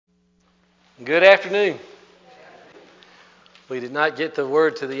Good afternoon. We did not get the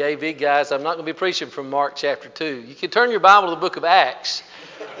word to the AV guys. I'm not going to be preaching from Mark chapter 2. You can turn your Bible to the book of Acts,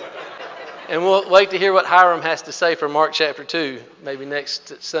 and we'll wait to hear what Hiram has to say from Mark chapter 2, maybe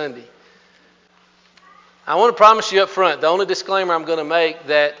next Sunday. I want to promise you up front, the only disclaimer I'm going to make,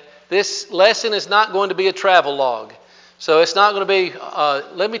 that this lesson is not going to be a travel log. So it's not going to be,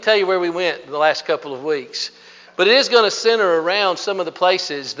 let me tell you where we went the last couple of weeks. But it is going to center around some of the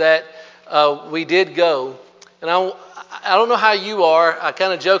places that we did go. And I don't know how you are. I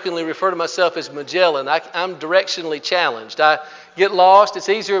kind of jokingly refer to myself as Magellan. I'm directionally challenged. I get lost. It's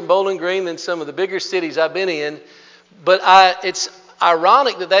easier in Bowling Green than some of the bigger cities I've been in. But it's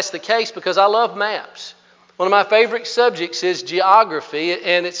ironic that that's the case because I love maps. One of my favorite subjects is geography,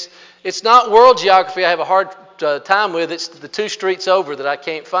 and it's not world geography I have a hard time with. It's the 2 streets over that I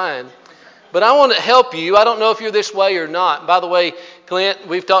can't find. But I want to help you. I don't know if you're this way or not. By the way, Clint,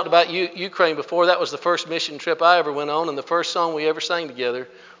 we've talked about Ukraine before. That was the first mission trip I ever went on, and the first song we ever sang together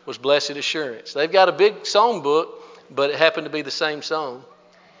was Blessed Assurance. They've got a big song book, but it happened to be the same song.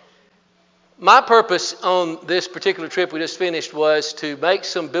 My purpose on this particular trip we just finished was to make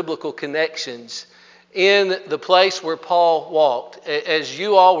some biblical connections in the place where Paul walked. As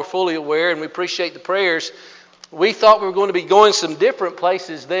you all were fully aware, and we appreciate the prayers, we thought we were going to be going some different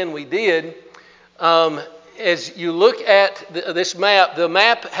places than we did. As you look at this map, the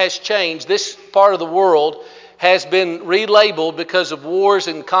map has changed. This part of the world has been relabeled because of wars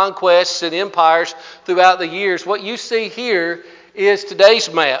and conquests and empires throughout the years. What you see here is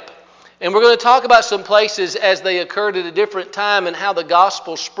today's map. And we're going to talk about some places as they occurred at a different time and how the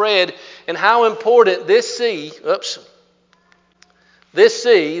gospel spread and how important this sea,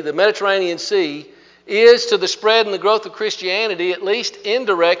 the Mediterranean Sea, is to the spread and the growth of Christianity, at least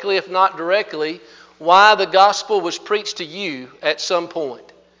indirectly, if not directly, why the gospel was preached to you at some point.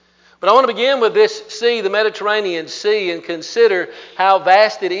 But I want to begin with this sea, the Mediterranean Sea, and consider how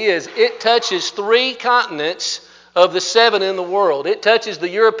vast it is. It touches 3 continents of the 7 in the world. It touches the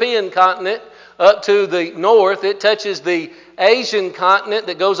European continent up to the north. It touches the Asian continent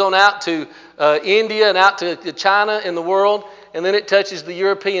that goes on out to India and out to China in the world. And then it touches the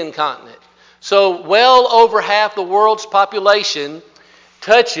European continent. So well over half the world's population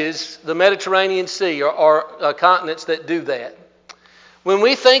touches the Mediterranean Sea or continents that do that. When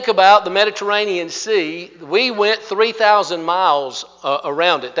we think about the Mediterranean Sea, we went 3,000 miles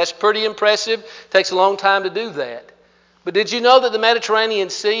around it. That's pretty impressive. It takes a long time to do that. But did you know that the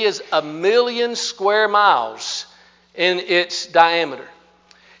Mediterranean Sea is 1 million square miles in its diameter?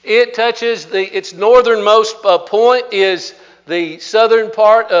 It touches its northernmost point is the southern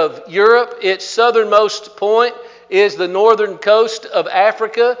part of Europe. Its southernmost point is the northern coast of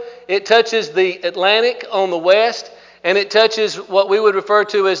Africa. It touches the Atlantic on the west, and it touches what we would refer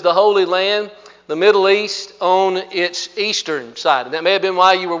to as the Holy Land, the Middle East, on its eastern side. And that may have been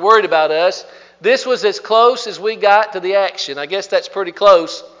why you were worried about us. This was as close as we got to the action. I guess that's pretty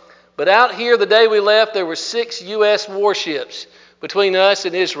close. But out here, the day we left, there were 6 U.S. warships between us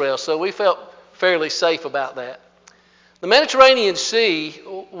and Israel, so we felt fairly safe about that. The Mediterranean Sea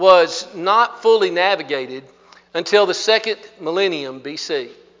was not fully navigated until the 2nd millennium BC,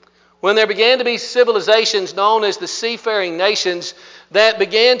 when there began to be civilizations known as the seafaring nations that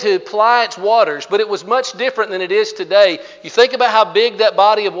began to ply its waters, but it was much different than it is today. You think about how big that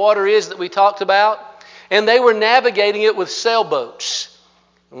body of water is that we talked about, and they were navigating it with sailboats.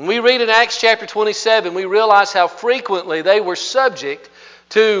 When we read in Acts chapter 27, we realize how frequently they were subject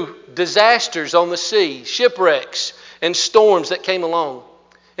to disasters on the sea, shipwrecks, and storms that came along.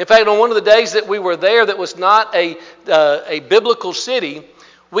 In fact, on one of the days that we were there that was not a biblical city,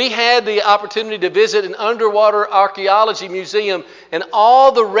 we had the opportunity to visit an underwater archaeology museum and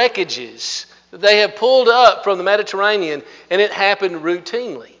all the wreckages that they have pulled up from the Mediterranean, and it happened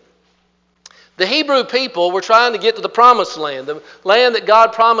routinely. The Hebrew people were trying to get to the promised land, the land that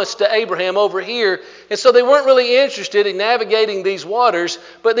God promised to Abraham over here, and so they weren't really interested in navigating these waters,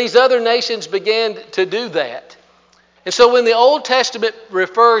 but these other nations began to do that. And so when the Old Testament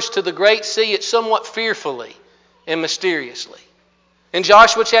refers to the Great Sea, it's somewhat fearfully and mysteriously. In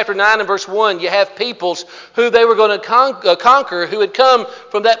Joshua chapter 9 and verse 1, you have peoples who they were going to conquer who had come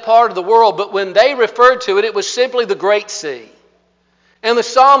from that part of the world, but when they referred to it, it was simply the Great Sea. And the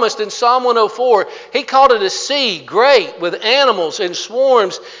psalmist in Psalm 104, he called it a sea great with animals and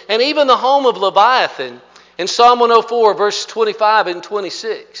swarms and even the home of Leviathan in Psalm 104 verse 25 and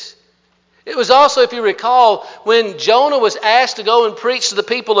 26. It was also, if you recall, when Jonah was asked to go and preach to the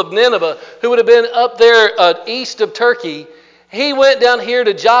people of Nineveh, who would have been up there east of Turkey, he went down here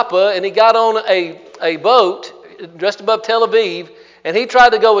to Joppa and he got on a boat just above Tel Aviv, And he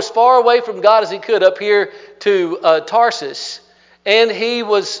tried to go as far away from God as he could up here to Tarsus. And he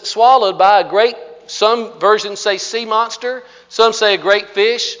was swallowed by a great, some versions say sea monster, some say a great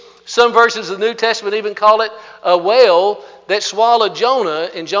fish. Some versions of the New Testament even call it a whale that swallowed Jonah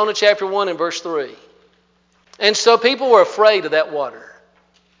in Jonah chapter 1 and verse 3. And so people were afraid of that water.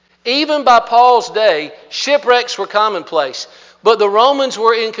 Even by Paul's day, shipwrecks were commonplace, but the Romans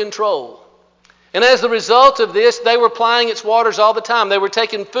were in control. And as a result of this, they were plying its waters all the time. They were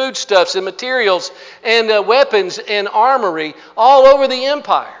taking foodstuffs and materials and weapons and armory all over the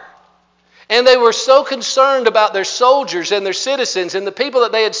empire. And they were so concerned about their soldiers and their citizens and the people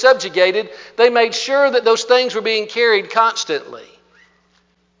that they had subjugated, they made sure that those things were being carried constantly.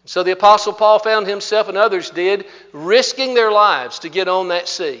 So the Apostle Paul found himself, and others did, risking their lives to get on that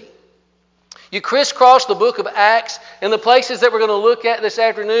sea. You crisscross the book of Acts and the places that we're going to look at this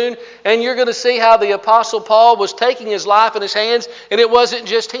afternoon, and you're going to see how the Apostle Paul was taking his life in his hands, and it wasn't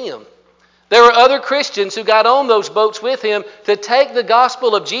just him. There were other Christians who got on those boats with him to take the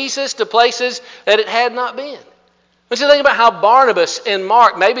gospel of Jesus to places that it had not been. Let's just think about how Barnabas and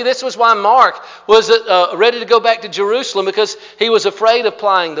Mark, maybe this was why Mark was ready to go back to Jerusalem, because he was afraid of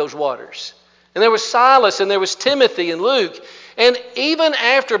plying those waters. And there was Silas, and there was Timothy and Luke. And even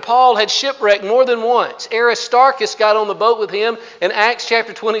after Paul had shipwrecked more than once, Aristarchus got on the boat with him in Acts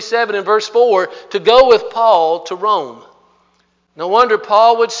chapter 27 and verse 4 to go with Paul to Rome. No wonder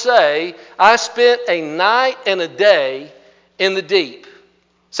Paul would say, I spent a night and a day in the deep.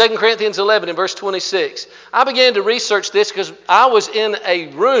 2 Corinthians 11 and verse 26. I began to research this because I was in a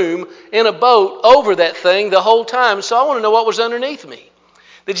room in a boat over that thing the whole time, so I want to know what was underneath me.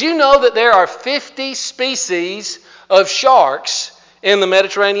 Did you know that there are 50 species of sharks in the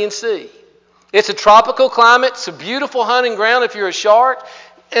Mediterranean Sea? It's a tropical climate. It's a beautiful hunting ground if you're a shark.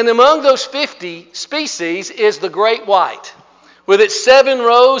 And among those 50 species is the great white, with its 7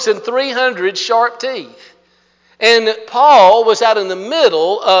 rows and 300 sharp teeth. And Paul was out in the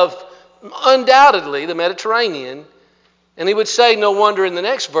middle of, undoubtedly, the Mediterranean. And he would say, no wonder in the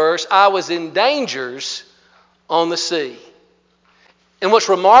next verse, I was in dangers on the sea. And what's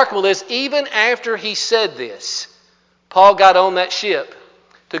remarkable is, even after he said this, Paul got on that ship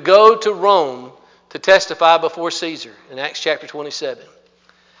to go to Rome to testify before Caesar in Acts chapter 27.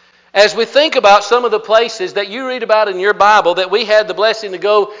 As we think about some of the places that you read about in your Bible that we had the blessing to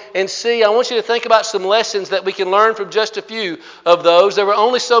go and see, I want you to think about some lessons that we can learn from just a few of those. There were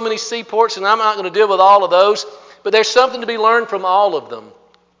only so many seaports, and I'm not going to deal with all of those, but there's something to be learned from all of them.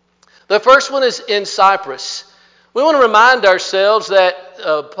 The first one is in Cyprus. We want to remind ourselves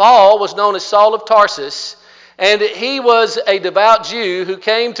that Paul was known as Saul of Tarsus, and he was a devout Jew who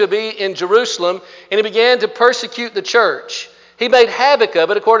came to be in Jerusalem, and he began to persecute the church. He made havoc of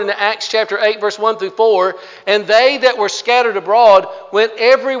it, according to Acts chapter 8, verse 1 through 4. And they that were scattered abroad went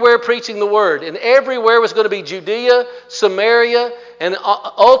everywhere preaching the word. And everywhere was going to be Judea, Samaria, and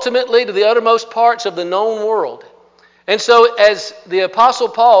ultimately to the uttermost parts of the known world. And so as the Apostle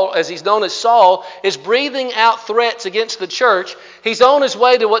Paul, as he's known as Saul, is breathing out threats against the church, he's on his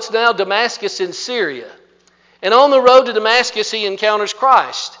way to what's now Damascus in Syria. And on the road to Damascus, he encounters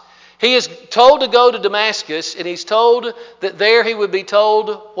Christ. He is told to go to Damascus, and he's told that there he would be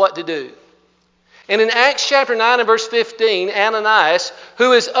told what to do. And in Acts chapter 9 and verse 15, Ananias,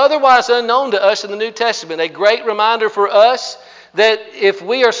 who is otherwise unknown to us in the New Testament, a great reminder for us that if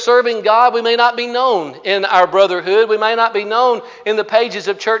we are serving God, we may not be known in our brotherhood, we may not be known in the pages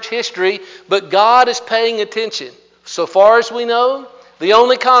of church history, but God is paying attention. So far as we know, the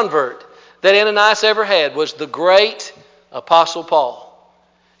only convert that Ananias ever had was the great Apostle Paul.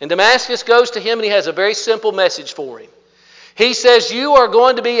 And Damascus goes to him, and he has a very simple message for him. He says, you are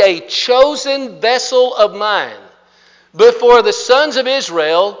going to be a chosen vessel of mine before the sons of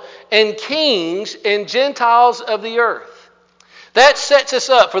Israel and kings and Gentiles of the earth. That sets us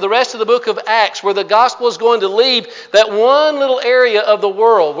up for the rest of the book of Acts, where the gospel is going to leave that one little area of the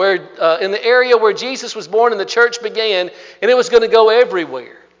world, where in the area where Jesus was born and the church began, and it was going to go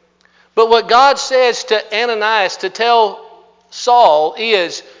everywhere. But what God says to Ananias to tell Saul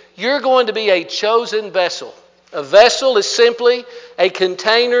is, you're going to be a chosen vessel. A vessel is simply a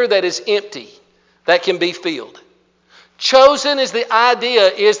container that is empty, that can be filled. Chosen is the idea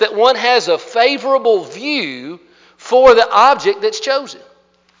is that one has a favorable view for the object that's chosen.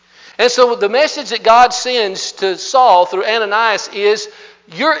 And so the message that God sends to Saul through Ananias is,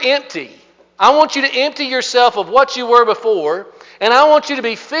 you're empty. I want you to empty yourself of what you were before, and I want you to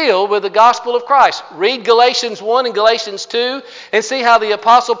be filled with the gospel of Christ. Read Galatians 1 and Galatians 2 and see how the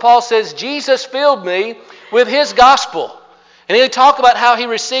Apostle Paul says, Jesus filled me with his gospel. And he'll talk about how he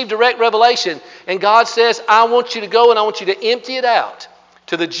received direct revelation. And God says, I want you to go and I want you to empty it out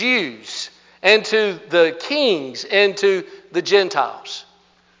to the Jews and to the kings and to the Gentiles.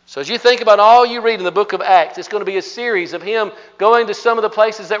 So as you think about all you read in the book of Acts, it's going to be a series of him going to some of the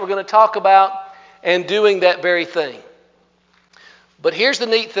places that we're going to talk about and doing that very thing. But here's the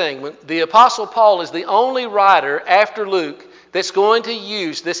neat thing. The Apostle Paul is the only writer after Luke that's going to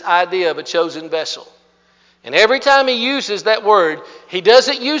use this idea of a chosen vessel. And every time he uses that word, he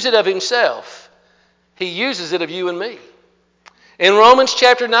doesn't use it of himself. He uses it of you and me. In Romans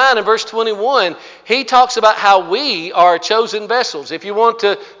chapter 9 and verse 21, he talks about how we are chosen vessels. If you want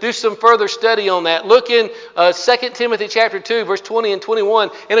to do some further study on that, look in 2 Timothy chapter 2, verse 20 and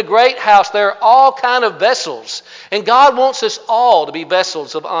 21. In a great house, there are all kind of vessels. And God wants us all to be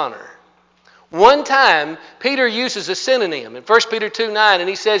vessels of honor. One time, Peter uses a synonym in 1 Peter 2:9, and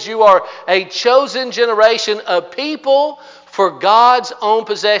he says, you are a chosen generation of people for God's own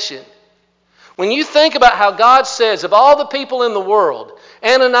possession. When you think about how God says, of all the people in the world,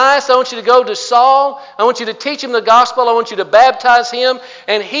 Ananias, I want you to go to Saul, I want you to teach him the gospel, I want you to baptize him,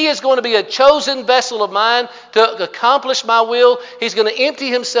 and he is going to be a chosen vessel of mine to accomplish my will. He's going to empty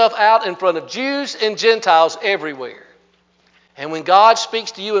himself out in front of Jews and Gentiles everywhere. And when God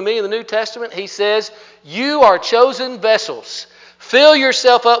speaks to you and me in the New Testament, he says, you are chosen vessels. Fill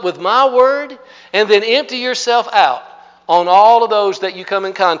yourself up with my word, and then empty yourself out on all of those that you come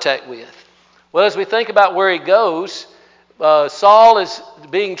in contact with. Well, as we think about where he goes, Saul is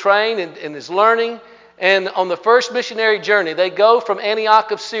being trained and is learning. And on the first missionary journey, they go from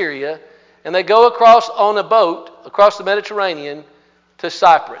Antioch of Syria, and they go across on a boat across the Mediterranean to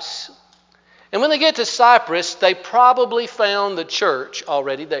Cyprus. And when they get to Cyprus, they probably found the church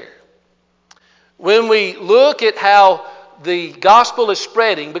already there. When we look at how the gospel is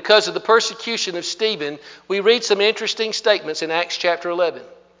spreading because of the persecution of Stephen, we read some interesting statements in Acts chapter 11.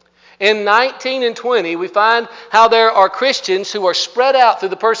 In 19 and 20, we find how there are Christians who are spread out through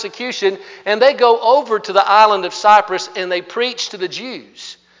the persecution, and they go over to the island of Cyprus and they preach to the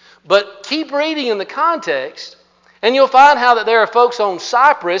Jews. But keep reading in the context, and you'll find how that there are folks on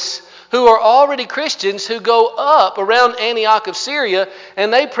Cyprus who are already Christians who go up around Antioch of Syria,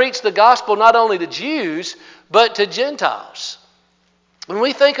 and they preach the gospel not only to Jews, but to Gentiles. When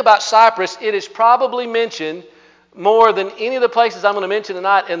we think about Cyprus, it is probably mentioned more than any of the places I'm going to mention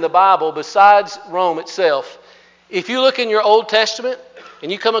tonight in the Bible besides Rome itself. If you look in your Old Testament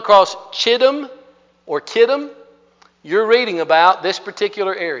and you come across Chittim or Kittim, you're reading about this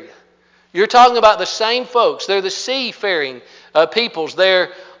particular area. You're talking about the same folks. They're the seafaring peoples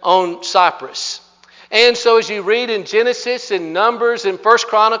there on Cyprus. And so as you read in Genesis and Numbers and 1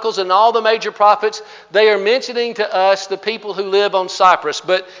 Chronicles and all the major prophets, they are mentioning to us the people who live on Cyprus.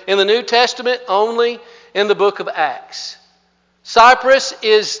 But in the New Testament, only in the book of Acts. Cyprus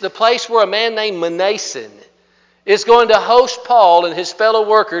is the place where a man named Manasseh is going to host Paul and his fellow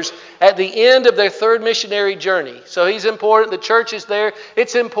workers at the end of their third missionary journey. So he's important. The church is there.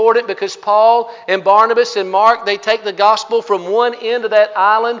 It's important because Paul and Barnabas and Mark, they take the gospel from one end of that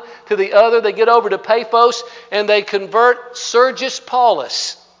island to the other. They get over to Paphos and they convert Sergius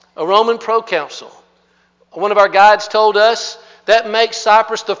Paulus, a Roman proconsul. One of our guides told us that makes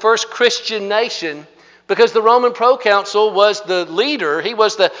Cyprus the first Christian nation because the Roman proconsul was the leader. He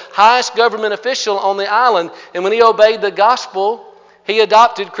was the highest government official on the island. And when he obeyed the gospel, he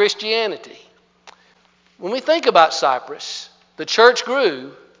adopted Christianity. When we think about Cyprus, the church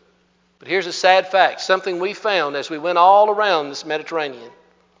grew. But here's a sad fact, something we found as we went all around this Mediterranean.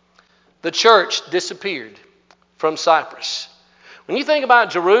 The church disappeared from Cyprus. When you think about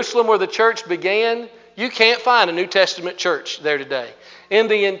Jerusalem where the church began, you can't find a New Testament church there today. In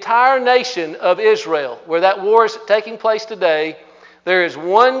the entire nation of Israel, where that war is taking place today, there is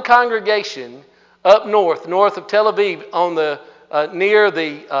one congregation up north of Tel Aviv, on the near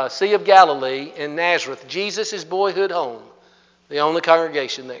the Sea of Galilee in Nazareth, Jesus' boyhood home, the only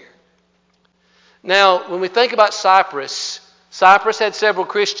congregation there. Now, when we think about Cyprus, Cyprus had several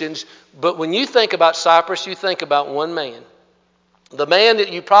Christians, but when you think about Cyprus, you think about one man. The man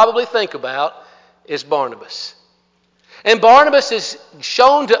that you probably think about is Barnabas. And Barnabas is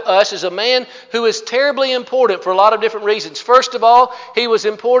shown to us as a man who is terribly important for a lot of different reasons. First of all, he was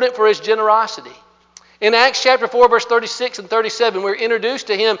important for his generosity. In Acts chapter 4, verse 36 and 37, we're introduced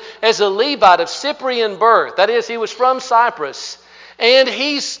to him as a Levite of Cyprian birth. That is, he was from Cyprus. And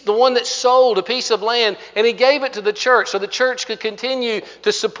he's the one that sold a piece of land, and he gave it to the church so the church could continue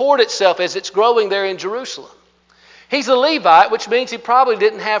to support itself as it's growing there in Jerusalem. He's a Levite, which means he probably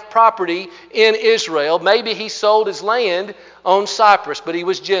didn't have property in Israel. Maybe he sold his land on Cyprus, but he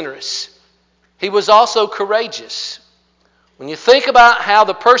was generous. He was also courageous. When you think about how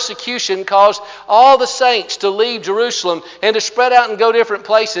the persecution caused all the saints to leave Jerusalem and to spread out and go different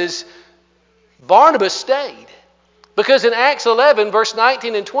places, Barnabas stayed. Because in Acts 11, verse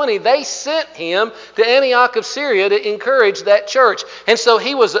 19 and 20, they sent him to Antioch of Syria to encourage that church. And so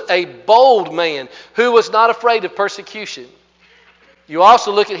he was a bold man who was not afraid of persecution. You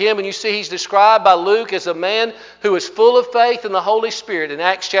also look at him and you see he's described by Luke as a man who is full of faith in the Holy Spirit in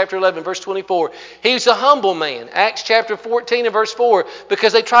Acts chapter 11, verse 24. He's a humble man. Acts chapter 14 and verse 4,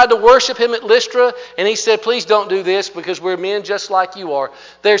 because they tried to worship him at Lystra, and he said, please don't do this because we're men just like you are.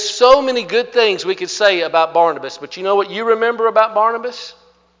 There's so many good things we could say about Barnabas, but you know what you remember about Barnabas?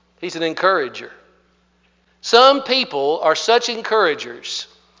 He's an encourager. Some people are such encouragers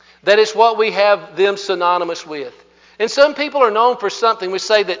that it's what we have them synonymous with. And some people are known for something. We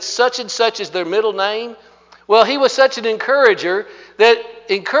say that such and such is their middle name. Well, he was such an encourager that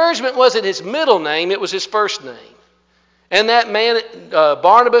encouragement wasn't his middle name, it was his first name. And that man,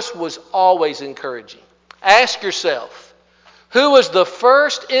 Barnabas, was always encouraging. Ask yourself, who was the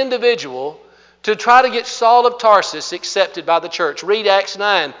first individual to try to get Saul of Tarsus accepted by the church? Read Acts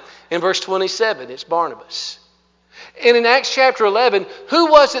 9 and verse 27. It's Barnabas. And in Acts chapter 11, who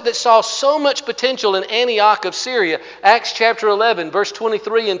was it that saw so much potential in Antioch of Syria? Acts chapter 11, verse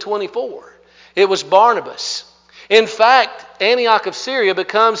 23 and 24. It was Barnabas. In fact, Antioch of Syria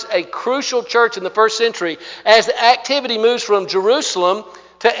becomes a crucial church in the first century as the activity moves from Jerusalem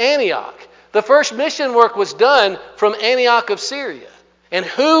to Antioch. The first mission work was done from Antioch of Syria. And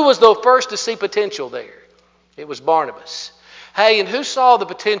who was the first to see potential there? It was Barnabas. Hey, and who saw the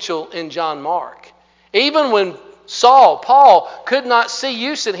potential in John Mark? Even when Paul, could not see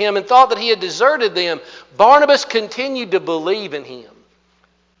use in him and thought that he had deserted them, Barnabas continued to believe in him.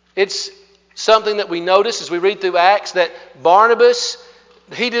 It's something that we notice as we read through Acts that Barnabas,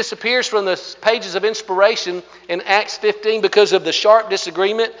 he disappears from the pages of inspiration in Acts 15 because of the sharp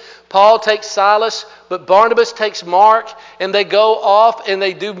disagreement. Paul takes Silas, but Barnabas takes Mark, and they go off and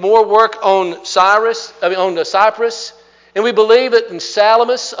they do more work on Cyprus. And we believe that in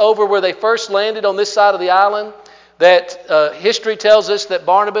Salamis, over where they first landed on this side of the island, that history tells us that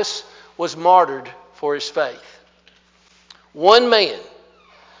Barnabas was martyred for his faith. One man.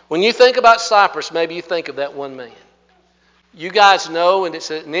 When you think about Cyprus, maybe you think of that one man. You guys know, and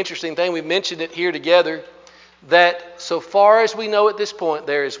it's an interesting thing, we've mentioned it here together, that so far as we know at this point,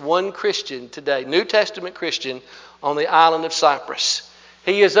 there is one Christian today, New Testament Christian, on the island of Cyprus.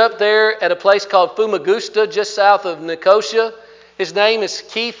 He is up there at a place called Fumagusta, just south of Nicosia. His name is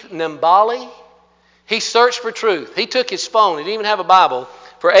Keith Nambali. He searched for truth. He took his phone. He didn't even have a Bible.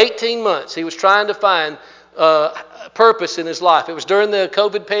 For 18 months, he was trying to find purpose in his life. It was during the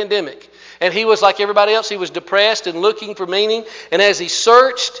COVID pandemic. And he was like everybody else. He was depressed and looking for meaning. And as he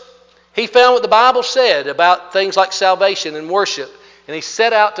searched, he found what the Bible said about things like salvation and worship. And he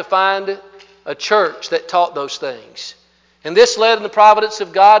set out to find a church that taught those things. And this led in the providence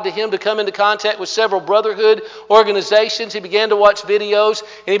of God to him to come into contact with several brotherhood organizations. He began to watch videos,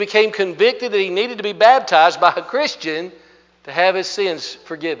 and he became convicted that he needed to be baptized by a Christian to have his sins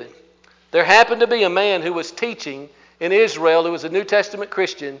forgiven. There happened to be a man who was teaching in Israel who was a New Testament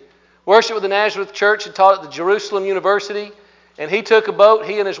Christian, worshiped with the Nazareth Church and taught at the Jerusalem University. And he took a boat,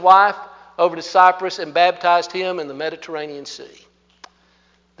 he and his wife, over to Cyprus and baptized him in the Mediterranean Sea.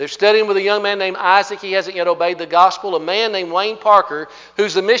 They're studying with a young man named Isaac. He hasn't yet obeyed the gospel. A man named Wayne Parker,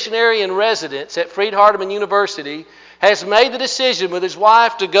 who's the missionary in residence at Freed-Hardeman University, has made the decision with his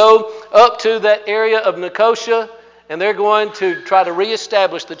wife to go up to that area of Nicosia, and they're going to try to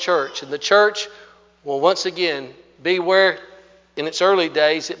reestablish the church. And the church will once again be where, in its early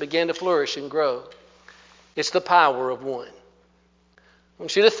days, it began to flourish and grow. It's the power of one. I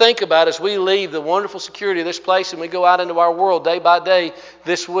want you to think about as we leave the wonderful security of this place and we go out into our world day by day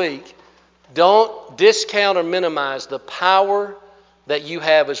this week, don't discount or minimize the power that you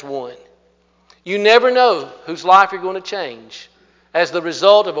have as one. You never know whose life you're going to change as the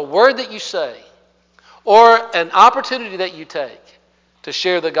result of a word that you say or an opportunity that you take to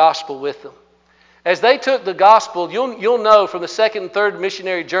share the gospel with them. As they took the gospel, you'll know from the second and third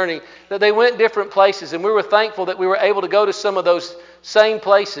missionary journey that they went different places, and we were thankful that we were able to go to some of those same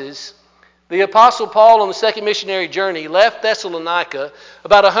places. The Apostle Paul on the second missionary journey left Thessalonica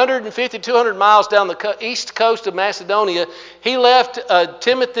about 150, 200 miles down the east coast of Macedonia. He left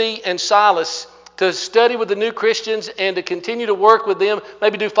Timothy and Silas to study with the new Christians and to continue to work with them,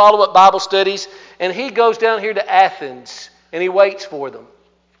 maybe do follow-up Bible studies. And he goes down here to Athens and he waits for them.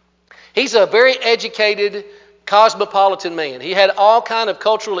 He's a very educated, cosmopolitan man. He had all kind of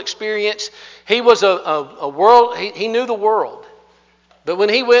cultural experience. He was he knew the world. But when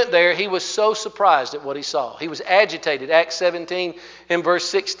he went there, he was so surprised at what he saw. He was agitated, Acts 17 and verse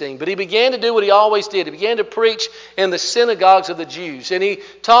 16. But he began to do what he always did. He began to preach in the synagogues of the Jews. And he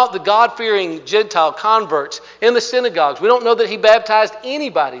taught the God-fearing Gentile converts in the synagogues. We don't know that he baptized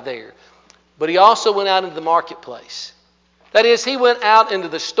anybody there. But he also went out into the marketplace. That is, he went out into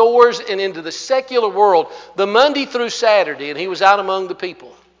the stores and into the secular world the Monday through Saturday, and he was out among the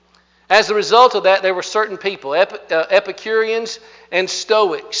people. As a result of that, there were certain people, Epicureans and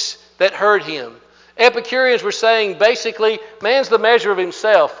Stoics, that heard him. Epicureans were saying, basically, man's the measure of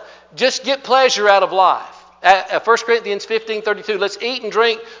himself. Just get pleasure out of life. 1 Corinthians 15:32, let's eat and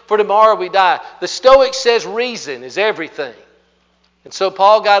drink, for tomorrow we die. The Stoic says reason is everything. And so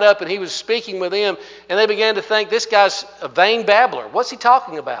Paul got up and he was speaking with them, and they began to think, this guy's a vain babbler. What's he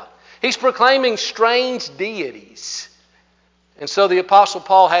talking about? He's proclaiming strange deities. And so the Apostle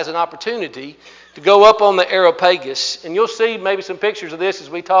Paul has an opportunity to go up on the Areopagus. And you'll see maybe some pictures of this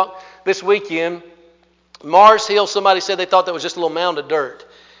as we talk this weekend. Mars Hill, somebody said they thought that was just a little mound of dirt.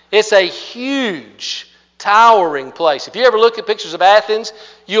 It's a huge, towering place. If you ever look at pictures of Athens,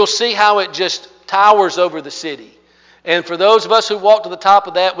 you'll see how it just towers over the city. And for those of us who walk to the top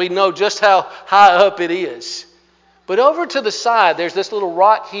of that, we know just how high up it is. But over to the side, there's this little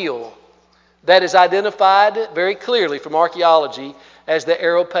rock hill that is identified very clearly from archaeology as the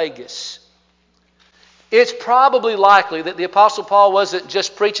Areopagus. It's probably likely that the Apostle Paul wasn't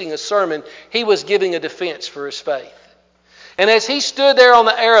just preaching a sermon, he was giving a defense for his faith. And as he stood there on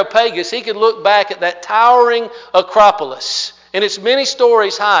the Areopagus, he could look back at that towering Acropolis, and it's many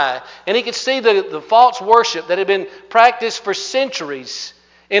stories high, and he could see the false worship that had been practiced for centuries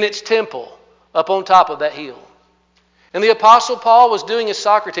in its temple up on top of that hill. And the Apostle Paul was doing as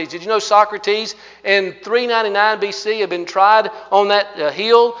Socrates. Did you know Socrates in 399 BC had been tried on that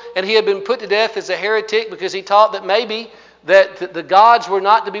hill, and he had been put to death as a heretic because he taught that maybe that the gods were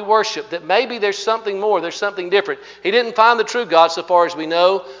not to be worshipped, that maybe there's something more, there's something different. He didn't find the true God so far as we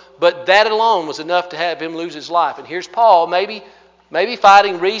know, but that alone was enough to have him lose his life. And here's Paul, maybe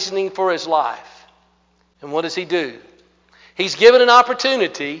fighting, reasoning for his life. And what does he do? He's given an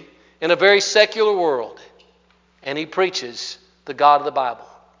opportunity in a very secular world, and he preaches the God of the Bible.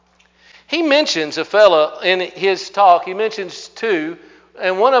 He mentions a fellow in his talk, he mentions two,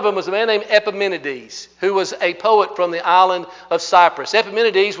 and one of them was a man named Epimenides, who was a poet from the island of Cyprus.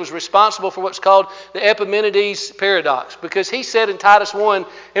 Epimenides was responsible for what's called the Epimenides paradox, because he said in Titus 1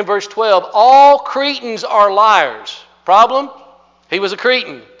 in verse 12, all Cretans are liars. Problem? He was a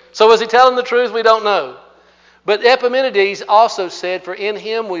Cretan. So was he telling the truth? We don't know. But Epimenides also said, for in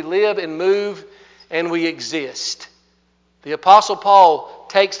him we live and move and we exist. The Apostle Paul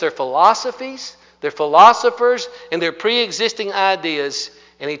takes their philosophies, their philosophers, and their pre-existing ideas,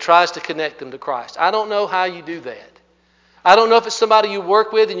 and he tries to connect them to Christ. I don't know how you do that. I don't know if it's somebody you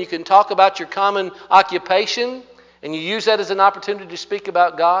work with and you can talk about your common occupation and you use that as an opportunity to speak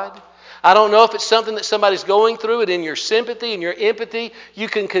about God. I don't know if it's something that somebody's going through and in your sympathy and your empathy, you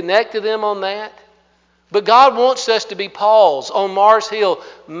can connect to them on that. But God wants us to be Pauls on Mars Hill,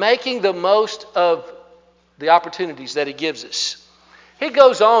 making the most of the opportunities that he gives us. He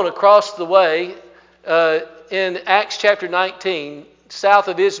goes on across the way in Acts chapter 19, south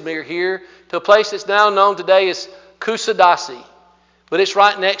of Izmir here, to a place that's now known today as Kusadasi. But it's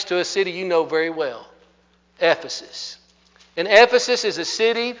right next to a city you know very well, Ephesus. And Ephesus is a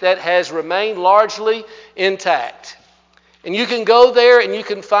city that has remained largely intact. And you can go there and you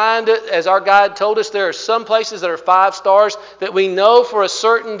can find it, as our guide told us, there are some places that are 5 stars that we know for a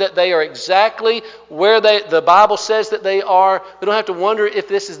certain that they are exactly where the Bible says that they are. We don't have to wonder if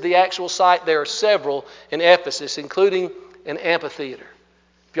this is the actual site. There are several in Ephesus, including an amphitheater.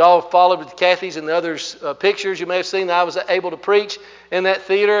 If y'all followed with Kathy's and the others' pictures, you may have seen that I was able to preach in that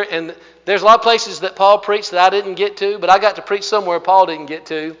theater. And there's a lot of places that Paul preached that I didn't get to, but I got to preach somewhere Paul didn't get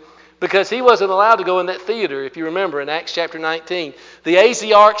to, because he wasn't allowed to go in that theater, if you remember, in Acts chapter 19. The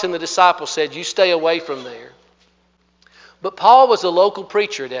Asiarchs and the disciples said, you stay away from there. But Paul was a local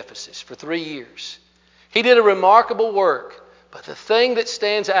preacher at Ephesus for 3 years. He did a remarkable work. But the thing that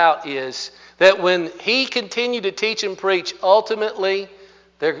stands out is that when he continued to teach and preach, ultimately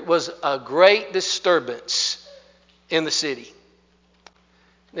there was a great disturbance in the city.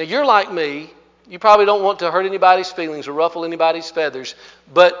 Now you're like me. You probably don't want to hurt anybody's feelings or ruffle anybody's feathers.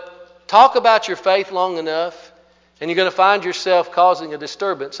 But talk about your faith long enough, and you're going to find yourself causing a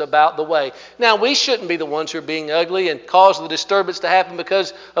disturbance about the way. Now, we shouldn't be the ones who are being ugly and cause the disturbance to happen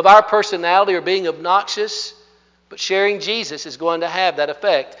because of our personality or being obnoxious. But sharing Jesus is going to have that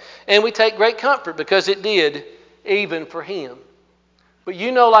effect. And we take great comfort because it did, even for him. But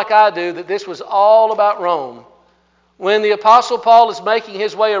you know, like I do, that this was all about Rome When the Apostle Paul is making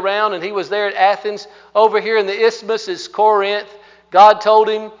his way around, and he was there at Athens, over here in the Isthmus is Corinth, God told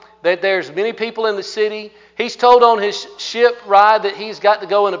him that there's many people in the city. He's told on his ship ride that he's got to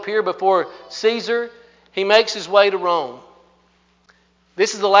go and appear before Caesar. He makes his way to Rome.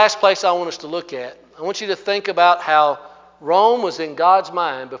 This is the last place I want us to look at. I want you to think about how Rome was in God's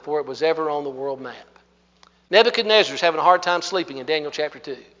mind before it was ever on the world map. Nebuchadnezzar's having a hard time sleeping in Daniel chapter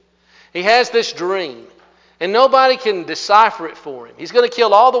 2. He has this dream, and nobody can decipher it for him. He's going to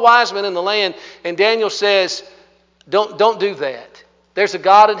kill all the wise men in the land, and Daniel says, don't do that. There's a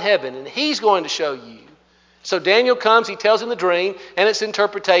God in heaven, and He's going to show you. So Daniel comes, he tells him the dream and its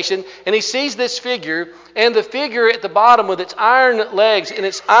interpretation, and he sees this figure, and the figure at the bottom with its iron legs and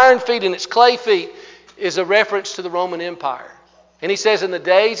its iron feet and its clay feet is a reference to the Roman Empire. And he says, in the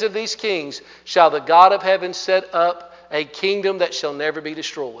days of these kings shall the God of heaven set up a kingdom that shall never be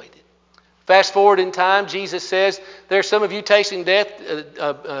destroyed. Fast forward in time, Jesus says, there's some of you tasting death,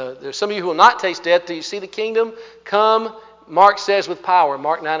 there's some of you who will not taste death till you see the kingdom come, Mark says, with power,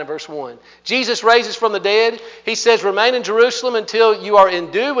 Mark 9 and verse 1. Jesus raises from the dead. He says, remain in Jerusalem until you are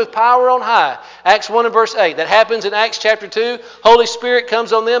endued with power on high. Acts 1 and verse 8. That happens in Acts chapter 2. Holy Spirit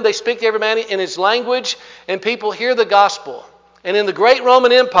comes on them. They speak to every man in his language, and people hear the gospel. And in the great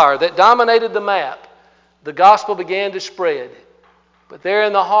Roman Empire that dominated the map, the gospel began to spread. But there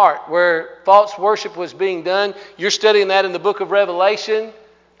in the heart where false worship was being done, you're studying that in the book of Revelation,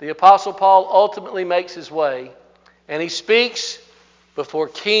 the Apostle Paul ultimately makes his way, and he speaks before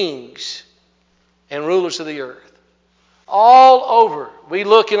kings and rulers of the earth. All over, we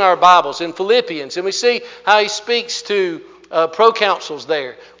look in our Bibles, in Philippians, and we see how he speaks to proconsuls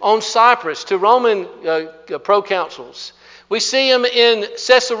there. On Cyprus, to Roman proconsuls. We see him in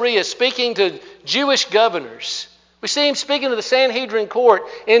Caesarea speaking to Jewish governors. We see him speaking to the Sanhedrin court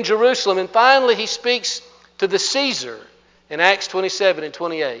in Jerusalem. And finally, he speaks to the Caesar in Acts 27 and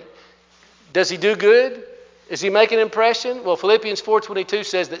 28. Does he do good? Is he make an impression? Well, Philippians 4:22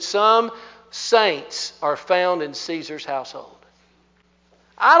 says that some saints are found in Caesar's household.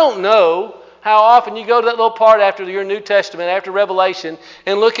 I don't know how often you go to that little part after your New Testament, after Revelation,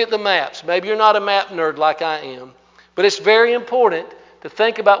 and look at the maps. Maybe you're not a map nerd like I am. But it's very important to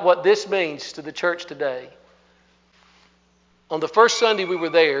think about what this means to the church today. On the first Sunday we were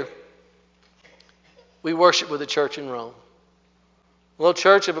there, we worshiped with a church in Rome. A little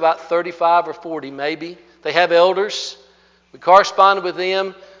church of about 35 or 40 maybe. They have elders. We corresponded with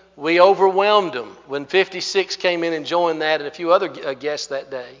them. We overwhelmed them when 56 came in and joined that and a few other guests that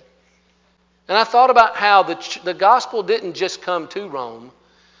day. And I thought about how the gospel didn't just come to Rome.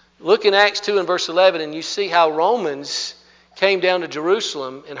 Look in Acts 2 and verse 11 and you see how Romans came down to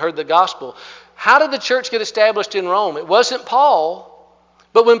Jerusalem and heard the gospel. How did the church get established in Rome? It wasn't Paul.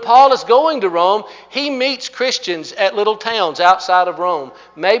 But when Paul is going to Rome, he meets Christians at little towns outside of Rome.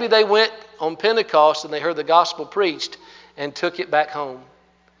 Maybe they went on Pentecost and they heard the gospel preached and took it back home.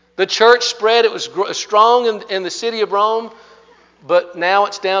 The church spread. It was strong in the city of Rome, but now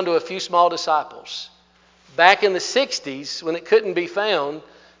it's down to a few small disciples. Back in the 60s, when it couldn't be found,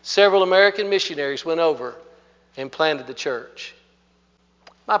 several American missionaries went over and planted the church.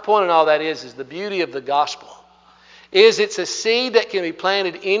 My point in all that is the beauty of the gospel is it's a seed that can be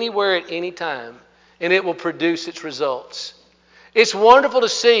planted anywhere at any time, and it will produce its results. It's wonderful to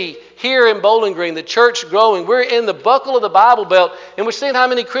see here in Bowling Green the church growing. We're in the buckle of the Bible Belt, and we're seeing how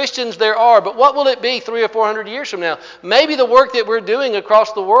many Christians there are. But what will it be 300 or 400 years from now? Maybe the work that we're doing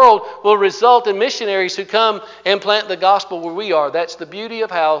across the world will result in missionaries who come and plant the gospel where we are. That's the beauty of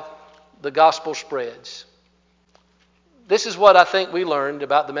how the gospel spreads. This is what I think we learned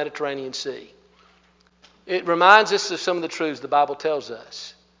about the Mediterranean Sea. It reminds us of some of the truths the Bible tells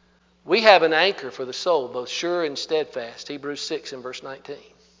us. We have an anchor for the soul, both sure and steadfast, Hebrews 6 and verse 19.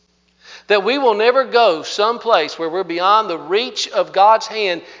 That we will never go someplace where we're beyond the reach of God's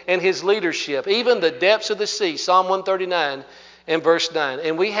hand and His leadership, even the depths of the sea, Psalm 139 and verse 9.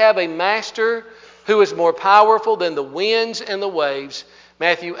 And we have a master who is more powerful than the winds and the waves,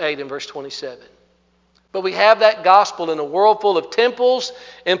 Matthew 8 and verse 27. But we have that gospel in a world full of temples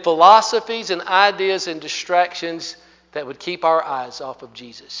and philosophies and ideas and distractions that would keep our eyes off of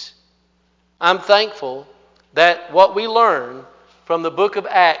Jesus. I'm thankful that what we learn from the book of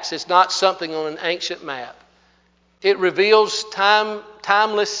Acts is not something on an ancient map. It reveals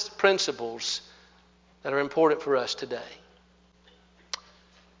timeless principles that are important for us today.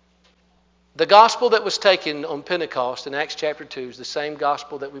 The gospel that was taken on Pentecost in Acts chapter 2 is the same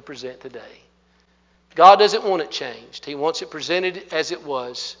gospel that we present today. God doesn't want it changed. He wants it presented as it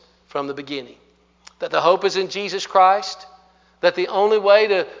was from the beginning. That the hope is in Jesus Christ. That the only way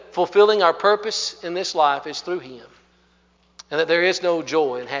to fulfilling our purpose in this life is through Him. and that there is no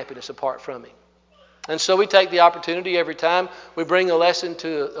joy and happiness apart from Him. And so we take the opportunity every time we bring a lesson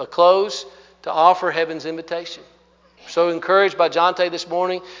to a close to offer heaven's invitation. So encouraged by Jonte this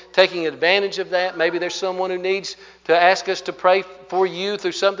morning, taking advantage of that. Maybe there's someone who needs to ask us to pray for you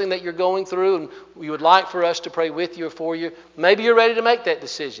through something that you're going through, and you would like for us to pray with you or for you. Maybe you're ready to make that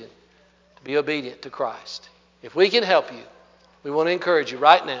decision to be obedient to Christ. If we can help you, we want to encourage you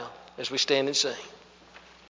right now as we stand and sing.